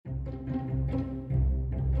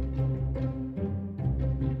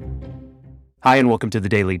Hi, and welcome to The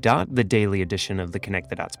Daily Dot, the daily edition of the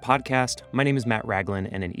Connect the Dots podcast. My name is Matt Ragland,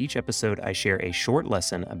 and in each episode, I share a short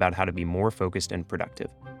lesson about how to be more focused and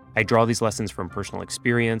productive. I draw these lessons from personal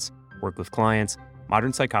experience, work with clients,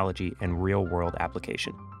 modern psychology, and real-world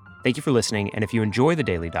application. Thank you for listening, and if you enjoy The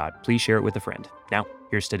Daily Dot, please share it with a friend. Now,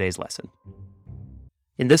 here's today's lesson.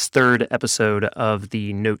 In this third episode of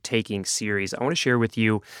the note-taking series, I want to share with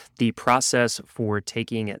you the process for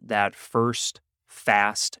taking that first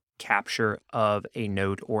fast capture of a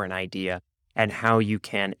note or an idea and how you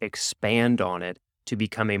can expand on it to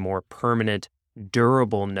become a more permanent,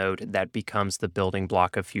 durable note that becomes the building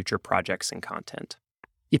block of future projects and content.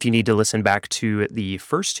 If you need to listen back to the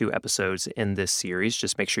first two episodes in this series,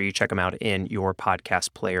 just make sure you check them out in your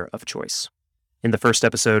podcast player of choice. In the first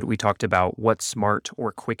episode, we talked about what smart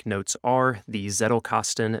or quick notes are, the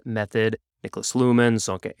Zettelkasten method, Niklas Luhmann,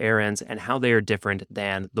 Sönke Ahrens, and how they are different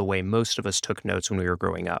than the way most of us took notes when we were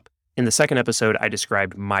growing up. In the second episode, I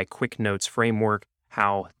described my quick notes framework,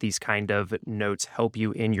 how these kind of notes help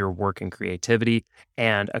you in your work and creativity,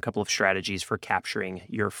 and a couple of strategies for capturing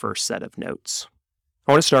your first set of notes.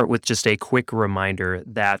 I want to start with just a quick reminder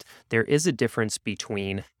that there is a difference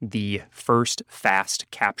between the first fast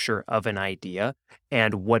capture of an idea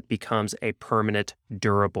and what becomes a permanent,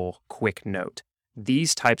 durable, quick note.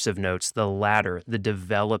 These types of notes, the latter, the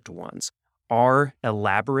developed ones, are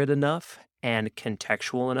elaborate enough and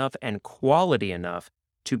contextual enough and quality enough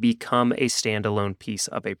to become a standalone piece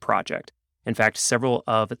of a project. In fact, several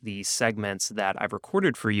of the segments that I've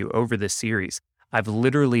recorded for you over this series, I've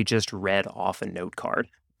literally just read off a note card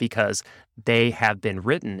because they have been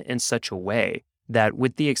written in such a way that,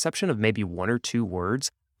 with the exception of maybe one or two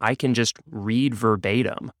words, I can just read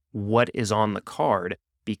verbatim what is on the card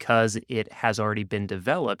because it has already been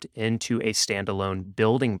developed into a standalone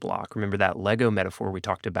building block. Remember that Lego metaphor we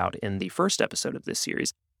talked about in the first episode of this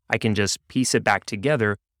series? I can just piece it back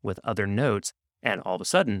together with other notes, and all of a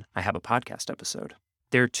sudden, I have a podcast episode.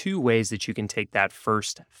 There are two ways that you can take that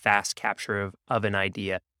first fast capture of an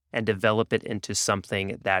idea and develop it into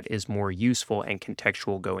something that is more useful and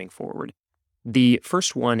contextual going forward. The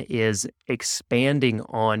first one is expanding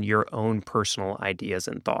on your own personal ideas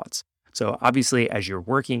and thoughts. So obviously, as you're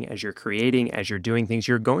working, as you're creating, as you're doing things,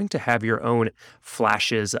 you're going to have your own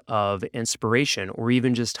flashes of inspiration or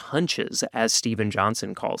even just hunches, as Steven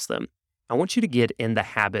Johnson calls them. I want you to get in the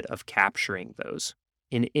habit of capturing those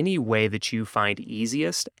in any way that you find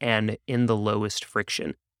easiest and in the lowest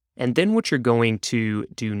friction. And then what you're going to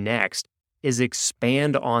do next is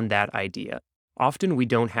expand on that idea. Often we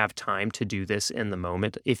don't have time to do this in the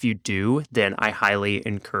moment. If you do, then I highly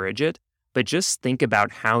encourage it. But just think about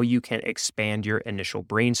how you can expand your initial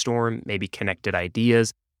brainstorm, maybe connected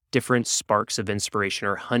ideas, different sparks of inspiration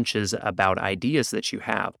or hunches about ideas that you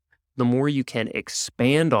have. The more you can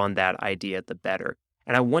expand on that idea, the better.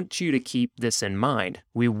 And I want you to keep this in mind.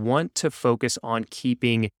 We want to focus on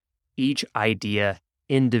keeping each idea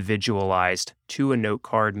individualized to a note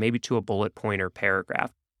card, maybe to a bullet point or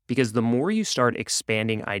paragraph. Because the more you start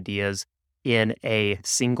expanding ideas in a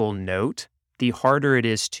single note, the harder it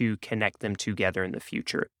is to connect them together in the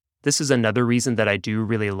future. This is another reason that I do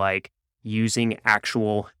really like using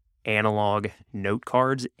actual analog note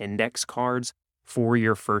cards, index cards, for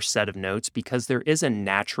your first set of notes, because there is a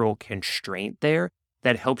natural constraint there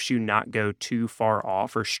that helps you not go too far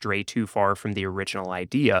off or stray too far from the original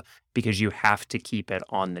idea because you have to keep it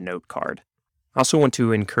on the note card. I also want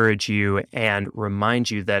to encourage you and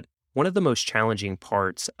remind you that one of the most challenging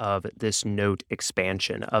parts of this note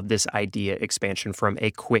expansion, of this idea expansion from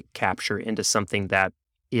a quick capture into something that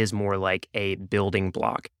is more like a building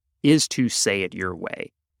block, is to say it your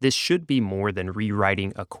way. This should be more than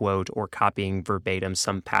rewriting a quote or copying verbatim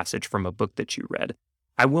some passage from a book that you read.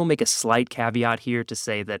 I will make a slight caveat here to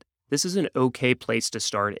say that this is an okay place to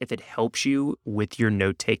start if it helps you with your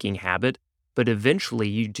note-taking habit, but eventually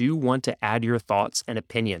you do want to add your thoughts and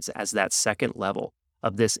opinions as that second level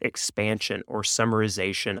of this expansion or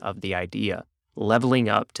summarization of the idea, leveling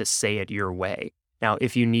up to say it your way. Now,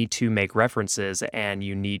 if you need to make references and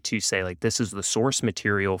you need to say, like, this is the source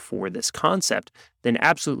material for this concept, then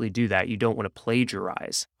absolutely do that. You don't want to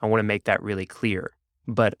plagiarize. I want to make that really clear.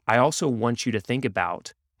 But I also want you to think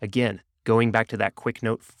about, again, going back to that quick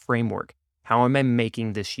note framework, how am I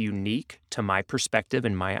making this unique to my perspective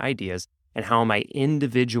and my ideas, and how am I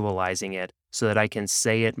individualizing it so that I can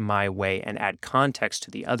say it my way and add context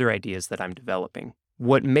to the other ideas that I'm developing?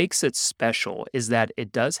 What makes it special is that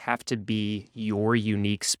it does have to be your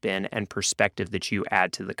unique spin and perspective that you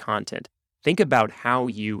add to the content. Think about how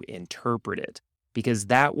you interpret it, because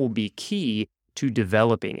that will be key to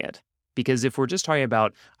developing it. Because if we're just talking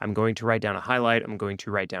about, I'm going to write down a highlight, I'm going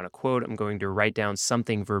to write down a quote, I'm going to write down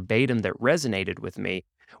something verbatim that resonated with me,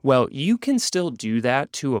 well, you can still do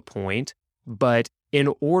that to a point, but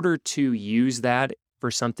in order to use that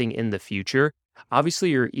for something in the future,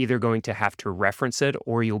 obviously you're either going to have to reference it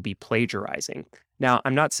or you'll be plagiarizing. Now,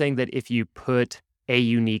 I'm not saying that if you put a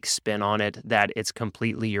unique spin on it, that it's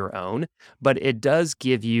completely your own, but it does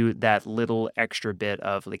give you that little extra bit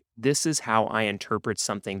of like, this is how I interpret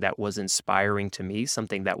something that was inspiring to me,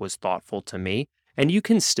 something that was thoughtful to me. And you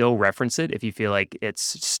can still reference it if you feel like it's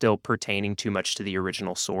still pertaining too much to the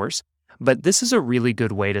original source. But this is a really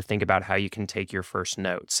good way to think about how you can take your first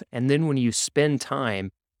notes. And then when you spend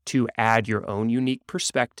time to add your own unique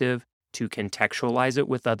perspective, to contextualize it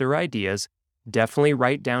with other ideas, definitely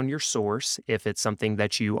write down your source if it's something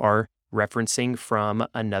that you are referencing from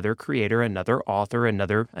another creator, another author,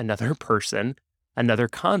 another person, another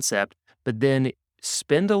concept, but then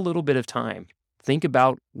spend a little bit of time. Think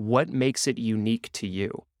about what makes it unique to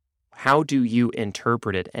you. How do you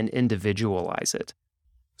interpret it and individualize it?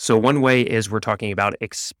 So one way is we're talking about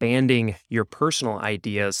expanding your personal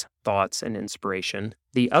ideas, thoughts, and inspiration.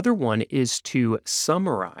 The other one is to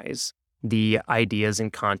summarize the ideas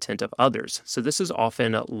and content of others. So this is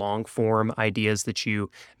often long form ideas that you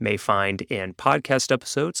may find in podcast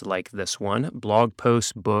episodes like this one, blog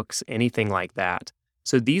posts, books, anything like that.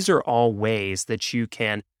 So these are all ways that you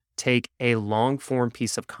can take a long form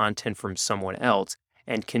piece of content from someone else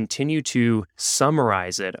and continue to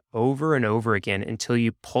summarize it over and over again until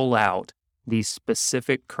you pull out these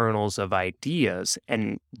specific kernels of ideas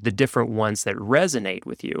and the different ones that resonate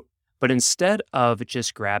with you. But instead of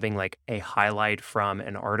just grabbing like a highlight from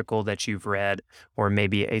an article that you've read or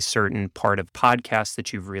maybe a certain part of podcast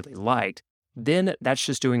that you've really liked, then that's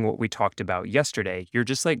just doing what we talked about yesterday. You're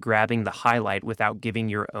just like grabbing the highlight without giving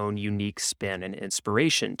your own unique spin and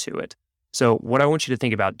inspiration to it. So what I want you to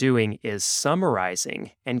think about doing is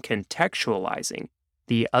summarizing and contextualizing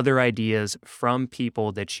the other ideas from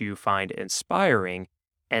people that you find inspiring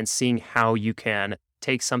and seeing how you can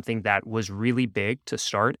take something that was really big to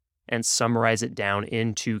start and summarize it down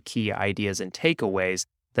into key ideas and takeaways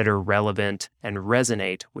that are relevant and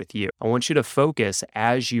resonate with you. I want you to focus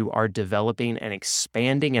as you are developing and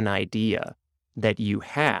expanding an idea that you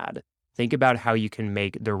had. Think about how you can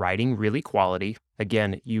make the writing really quality.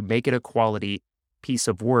 Again, you make it a quality piece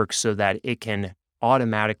of work so that it can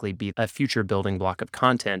automatically be a future building block of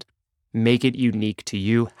content. Make it unique to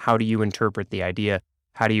you. How do you interpret the idea?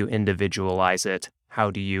 How do you individualize it? How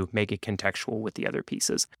do you make it contextual with the other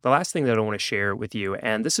pieces? The last thing that I want to share with you,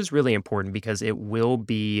 and this is really important because it will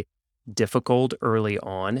be difficult early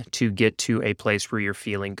on to get to a place where you're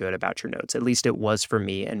feeling good about your notes. At least it was for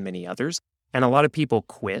me and many others. And a lot of people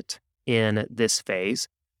quit in this phase.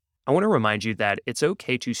 I want to remind you that it's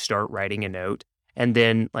okay to start writing a note and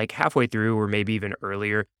then like halfway through or maybe even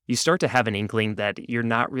earlier, you start to have an inkling that you're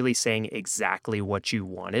not really saying exactly what you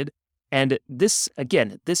wanted. And this,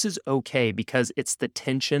 again, this is okay because it's the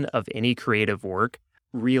tension of any creative work,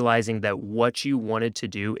 realizing that what you wanted to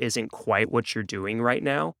do isn't quite what you're doing right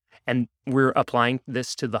now. And we're applying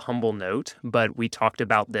this to the humble note, but we talked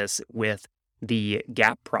about this with the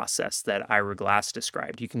gap process that Ira Glass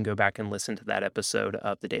described. You can go back and listen to that episode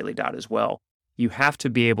of The Daily Dot as well. You have to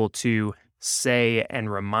be able to say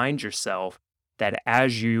and remind yourself that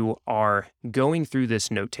as you are going through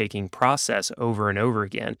this note-taking process over and over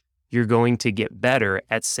again, you're going to get better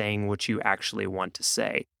at saying what you actually want to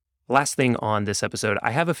say. Last thing on this episode,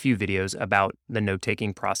 I have a few videos about the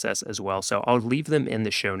note-taking process as well, so I'll leave them in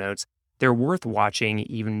the show notes. They're worth watching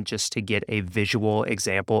even just to get a visual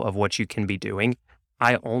example of what you can be doing.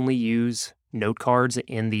 I only use note cards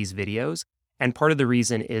in these videos, and part of the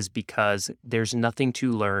reason is because there's nothing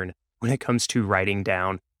to learn when it comes to writing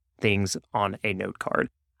down things on a note card.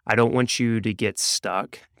 I don't want you to get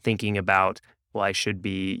stuck thinking about, well, I should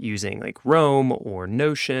be using like Roam or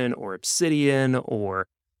Notion or Obsidian or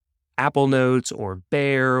Apple Notes or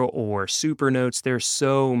Bear or Super Notes. There's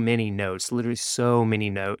so many notes, literally so many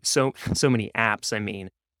notes, so many apps, I mean,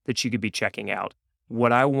 that you could be checking out.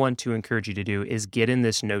 What I want to encourage you to do is get in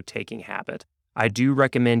this note-taking habit. I do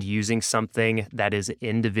recommend using something that is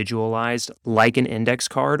individualized, like an index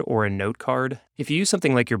card or a note card. If you use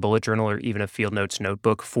something like your bullet journal or even a Field Notes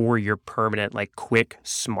notebook for your permanent, like quick,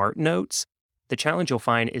 smart notes, the challenge you'll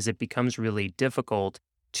find is it becomes really difficult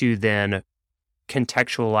to then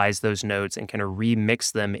contextualize those notes and kind of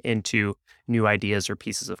remix them into new ideas or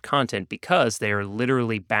pieces of content because they are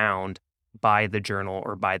literally bound by the journal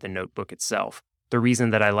or by the notebook itself. The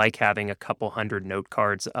reason that I like having a couple hundred note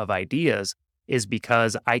cards of ideas is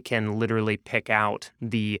because I can literally pick out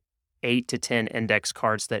the 8 to 10 index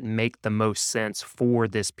cards that make the most sense for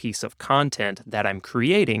this piece of content that I'm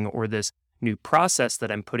creating or this new process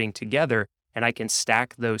that I'm putting together, and I can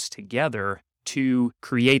stack those together to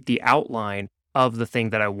create the outline of the thing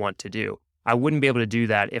that I want to do. I wouldn't be able to do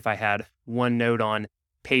that if I had one note on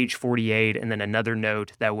page 48 and then another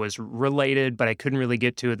note that was related, but I couldn't really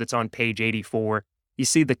get to it that's on page 84. You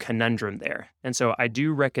see the conundrum there. And so I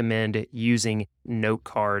do recommend using note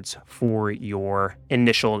cards for your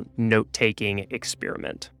initial note-taking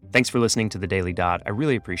experiment. Thanks for listening to The Daily Dot. I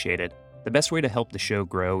really appreciate it. The best way to help the show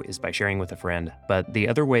grow is by sharing with a friend, but the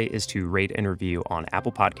other way is to rate and review on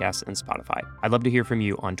Apple Podcasts and Spotify. I'd love to hear from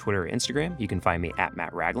you on Twitter or Instagram. You can find me at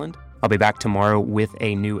Matt Ragland. I'll be back tomorrow with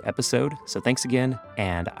a new episode, so thanks again,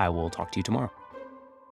 and I will talk to you tomorrow.